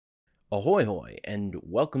Ahoy hoy, and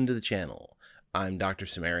welcome to the channel. I'm Dr.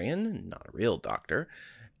 Cimmerian, not a real doctor,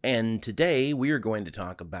 and today we are going to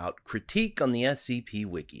talk about critique on the SCP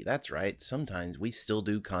Wiki. That's right, sometimes we still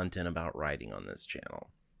do content about writing on this channel.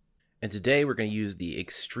 And today we're going to use the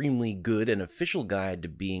extremely good and official guide to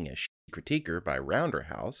being a critiquer by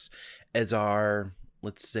Rounderhouse as our,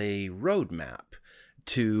 let's say, roadmap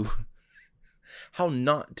to how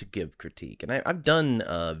not to give critique. And I've done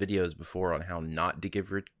videos before on how not to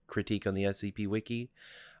give critique on the SCP Wiki.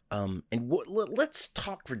 Let's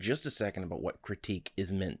talk for just a second about what critique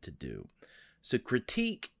is meant to do. So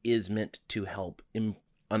critique is meant to help an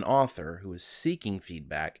author who is seeking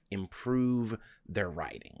feedback improve their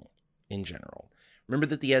writing in general. Remember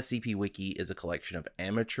that the SCP Wiki is a collection of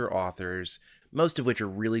amateur authors, most of which are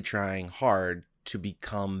really trying hard to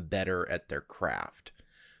become better at their craft.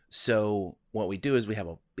 So what we do is we have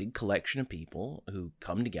a big collection of people who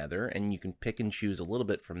come together, and you can pick and choose a little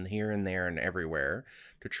bit from here and there and everywhere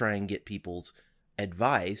to try and get people's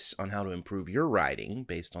advice on how to improve your writing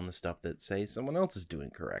based on the stuff that, say, someone else is doing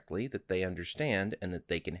correctly, that they understand and that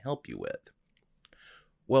they can help you with.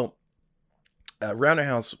 Well,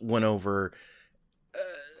 Rounderhouse went over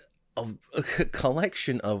a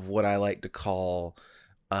collection of what I like to call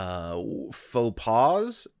faux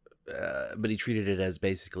pas, but he treated it as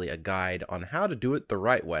basically a guide on how to do it the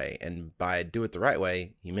right way. And by do it the right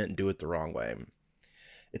way, he meant do it the wrong way.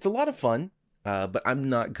 It's a lot of fun, but I'm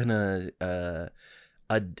not gonna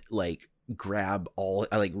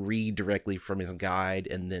read directly from his guide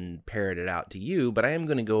and then parrot it out to you, but I am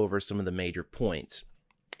going to go over some of the major points.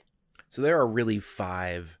 So there are really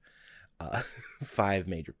five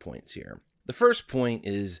major points here. The first point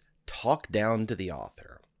is talk down to the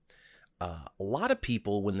author. A lot of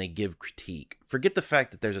people, when they give critique, forget the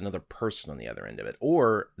fact that there's another person on the other end of it,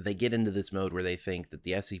 or they get into this mode where they think that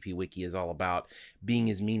the SCP Wiki is all about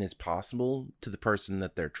being as mean as possible to the person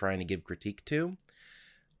that they're trying to give critique to.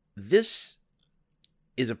 This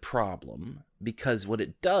is a problem because what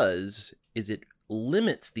it does is it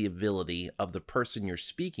limits the ability of the person you're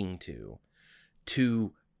speaking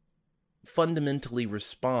to fundamentally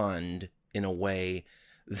respond in a way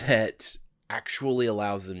that actually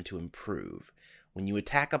allows them to improve. When you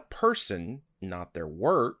attack a person, not their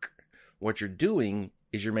work, what you're doing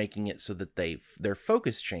is you're making it so that their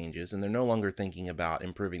focus changes and they're no longer thinking about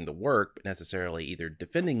improving the work, but necessarily either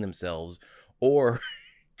defending themselves or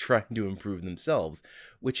trying to improve themselves,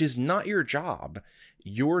 which is not your job.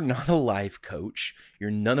 You're not a life coach.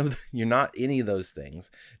 You're not any of those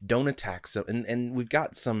things. Don't attack and we've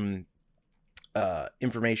got some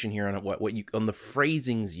information here on on the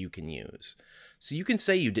phrasings you can use. So you can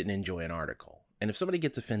say you didn't enjoy an article, and if somebody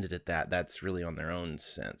gets offended at that, that's really on their own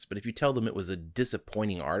sense. But if you tell them it was a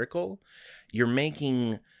disappointing article, you're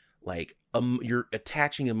making you're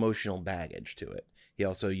attaching emotional baggage to it. He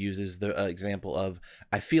also uses the example of,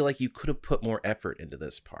 I feel like you could have put more effort into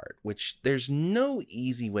this part, which there's no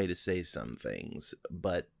easy way to say some things,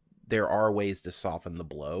 but there are ways to soften the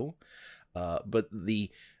blow. But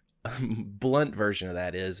the blunt version of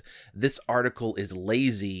that is, this article is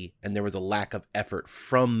lazy and there was a lack of effort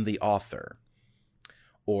from the author,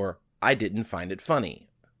 or I didn't find it funny,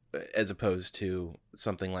 as opposed to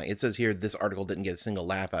something like, it says here, this article didn't get a single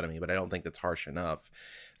laugh out of me, but I don't think that's harsh enough.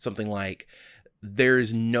 Something like,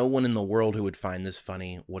 there's no one in the world who would find this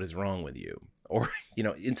funny. What is wrong with you? Or,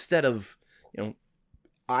 instead of,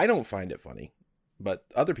 I don't find it funny, but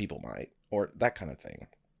other people might, or that kind of thing.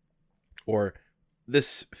 Or,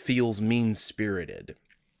 this feels mean-spirited,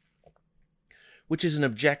 which is an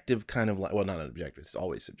objective kind of well, not an objective, it's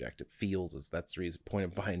always subjective. That's the reason, point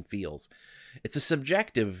of behind feels. It's a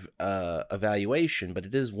subjective evaluation, but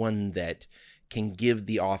it is one that can give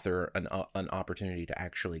the author an opportunity to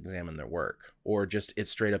actually examine their work, or just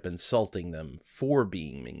it's straight up insulting them for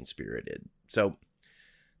being mean-spirited. So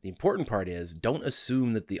the important part is, don't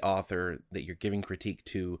assume that the author that you're giving critique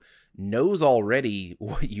to knows already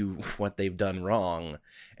what they've done wrong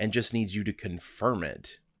and just needs you to confirm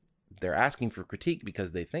it. They're asking for critique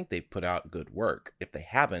because they think they've put out good work. If they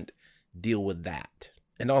haven't, deal with that.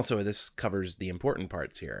 And also, this covers the important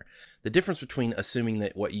parts here. The difference between assuming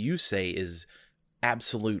that what you say is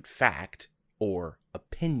absolute fact or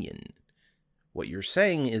opinion. What you're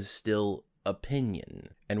saying is still opinion,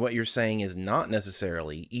 and what you're saying is not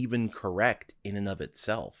necessarily even correct in and of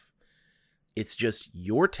itself. It's just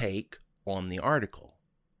your take on the article.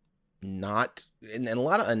 Not, and a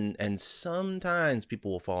lot of, and sometimes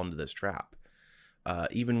people will fall into this trap,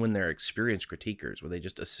 even when they're experienced critiquers, where they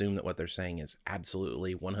just assume that what they're saying is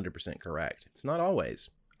absolutely 100% correct. It's not always.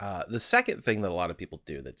 The second thing that a lot of people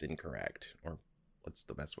do that's incorrect, or what's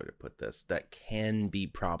the best way to put this, that can be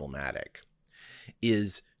problematic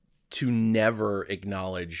is to never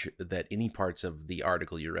acknowledge that any parts of the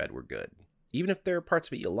article you read were good. Even if there are parts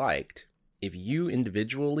of it you liked, if you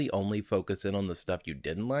individually only focus in on the stuff you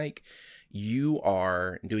didn't like, you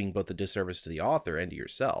are doing both a disservice to the author and to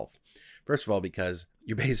yourself. First of all, because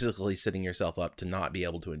you're basically setting yourself up to not be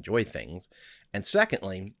able to enjoy things. And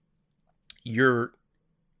secondly, you're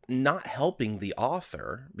not helping the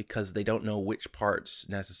author because they don't know which parts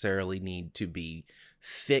necessarily need to be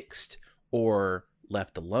fixed or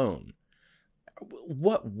left alone.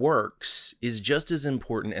 What works is just as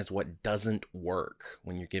important as what doesn't work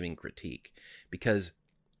when you're giving critique. Because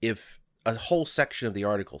if a whole section of the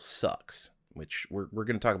article sucks, which we're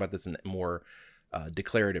going to talk about this in more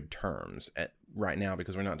declarative terms right now,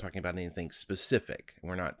 because we're not talking about anything specific.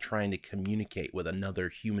 We're not trying to communicate with another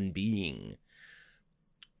human being.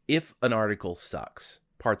 If an article sucks,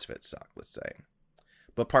 parts of it suck, let's say,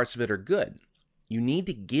 but parts of it are good, you need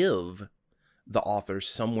to give the author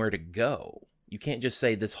somewhere to go. You can't just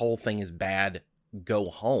say this whole thing is bad, go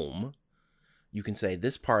home. You can say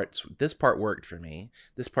this part worked for me.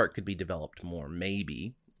 This part could be developed more,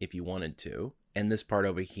 maybe, if you wanted to. And this part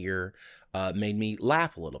over here made me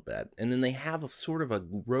laugh a little bit. And then they have a sort of a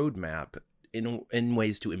roadmap in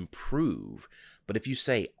ways to improve. But if you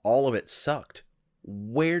say all of it sucked,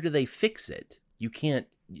 where do they fix it? You can't,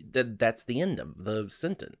 that's the end of the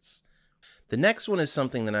sentence. The next one is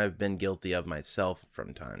something that I've been guilty of myself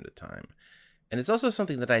from time to time. And it's also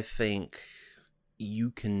something that I think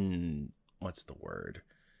you can, what's the word?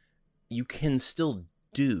 You can still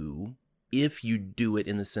do if you do it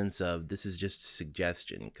in the sense of this is just a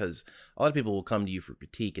suggestion. Because a lot of people will come to you for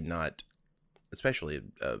critique and not, especially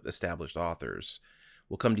established authors,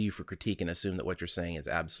 will come to you for critique and assume that what you're saying is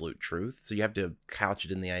absolute truth. So you have to couch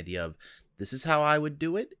it in the idea of, this is how I would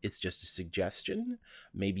do it. It's just a suggestion.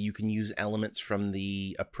 Maybe you can use elements from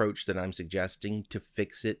the approach that I'm suggesting to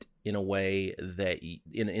fix it in a way that,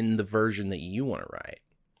 in the version that you want to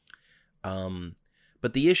write.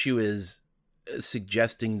 But the issue is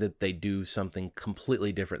suggesting that they do something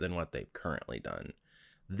completely different than what they've currently done.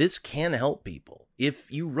 This can help people.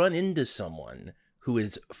 If you run into someone who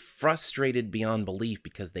is frustrated beyond belief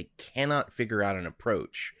because they cannot figure out an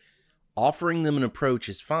approach, offering them an approach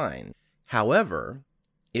is fine. However,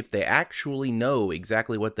 if they actually know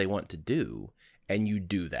exactly what they want to do, and you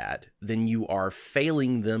do that, then you are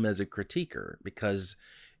failing them as a critiquer, because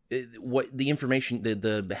what the information,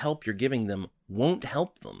 the help you're giving them won't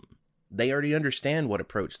help them. They already understand what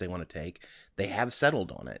approach they want to take. They have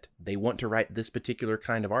settled on it. They want to write this particular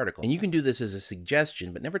kind of article. And you can do this as a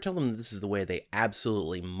suggestion, but never tell them that this is the way they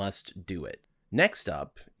absolutely must do it. Next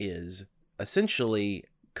up is essentially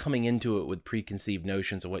coming into it with preconceived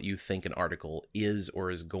notions of what you think an article is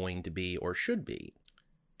or is going to be or should be.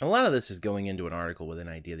 And a lot of this is going into an article with an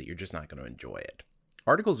idea that you're just not going to enjoy it.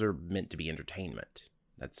 Articles are meant to be entertainment.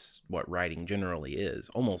 That's what writing generally is,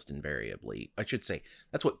 almost invariably. I should say,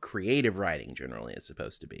 that's what creative writing generally is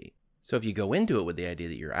supposed to be. So if you go into it with the idea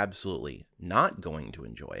that you're absolutely not going to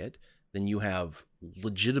enjoy it, then you have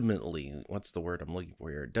legitimately, what's the word I'm looking for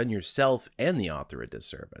here, done yourself and the author a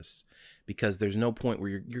disservice. Because there's no point where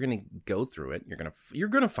you're going to go through it, you're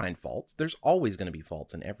going to find faults. There's always going to be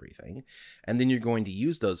faults in everything. And then you're going to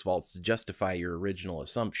use those faults to justify your original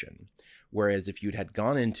assumption. Whereas if you'd had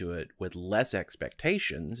gone into it with less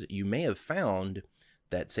expectations, you may have found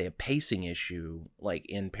that, say, a pacing issue, like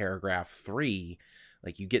in paragraph 3,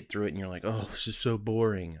 like you get through it and you're like, oh, this is so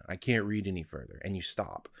boring, I can't read any further, and you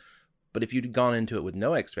stop. But if you'd gone into it with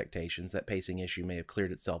no expectations, that pacing issue may have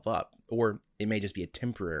cleared itself up, or it may just be a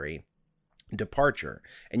temporary departure.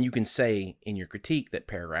 And you can say in your critique that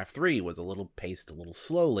paragraph 3 was a little paced a little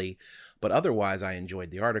slowly, but otherwise I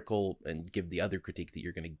enjoyed the article, and give the other critique that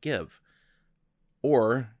you're going to give.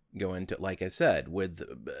 Or go into, like I said, with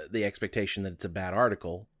the expectation that it's a bad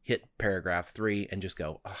article, hit paragraph 3 and just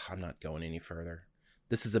go, oh, I'm not going any further.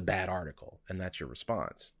 This is a bad article, and that's your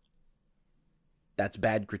response. That's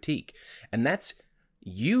bad critique. And that's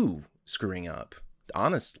you screwing up,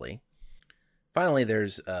 honestly. Finally,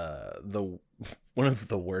 there's one of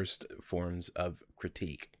the worst forms of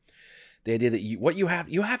critique. The idea that you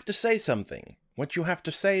have to say something. What you have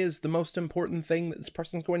to say is the most important thing that this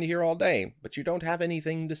person's going to hear all day, but you don't have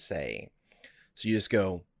anything to say. So you just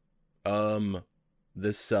go,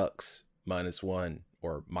 this sucks, -1,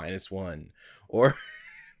 or -1, or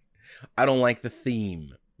I don't like the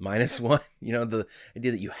theme, -1. You know, the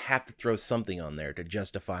idea that you have to throw something on there to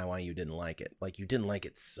justify why you didn't like it. Like, you didn't like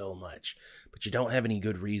it so much, but you don't have any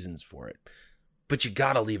good reasons for it. But you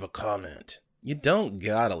gotta leave a comment. You don't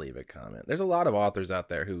gotta leave a comment. There's a lot of authors out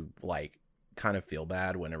there who, like, kind of feel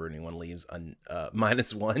bad whenever anyone leaves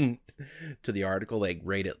 -1 to the article. They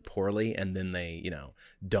rate it poorly, and then they,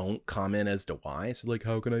 don't comment as to why. So like,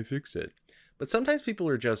 how can I fix it? But sometimes people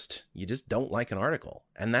are you just don't like an article,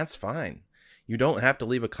 and that's fine. You don't have to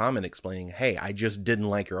leave a comment explaining, hey, I just didn't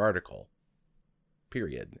like your article.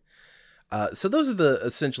 Period. So those are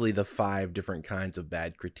essentially the 5 different kinds of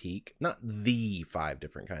bad critique. Not the 5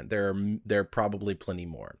 different kinds. There are probably plenty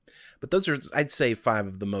more. But those are, I'd say, 5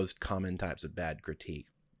 of the most common types of bad critique,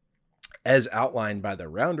 as outlined by the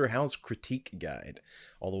Rounder House Critique Guide.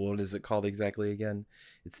 Although, what is it called exactly again?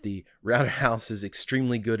 It's the Rounder House's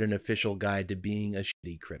extremely good and official guide to being a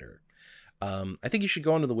shitty critter. I think you should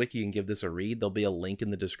go onto the wiki and give this a read. There'll be a link in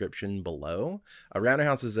the description below. Rounder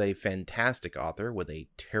House is a fantastic author with a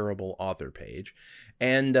terrible author page.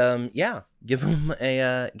 And yeah, give him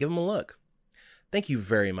a look. Thank you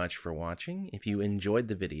very much for watching. If you enjoyed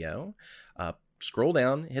the video, scroll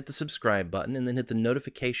down, hit the subscribe button, and then hit the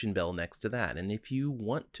notification bell next to that. And if you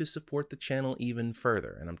want to support the channel even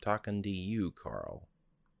further, and I'm talking to you, Carl,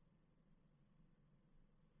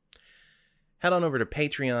 head on over to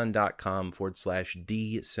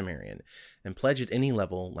patreon.com/DCimmerian and pledge at any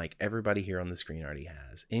level like everybody here on the screen already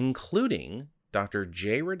has, including Dr.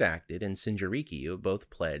 J Redacted and Sinjariki, who have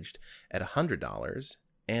both pledged at $100,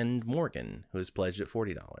 and Morgan, who has pledged at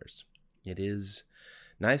 $40. It is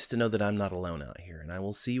nice to know that I'm not alone out here, and I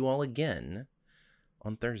will see you all again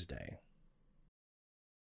on Thursday.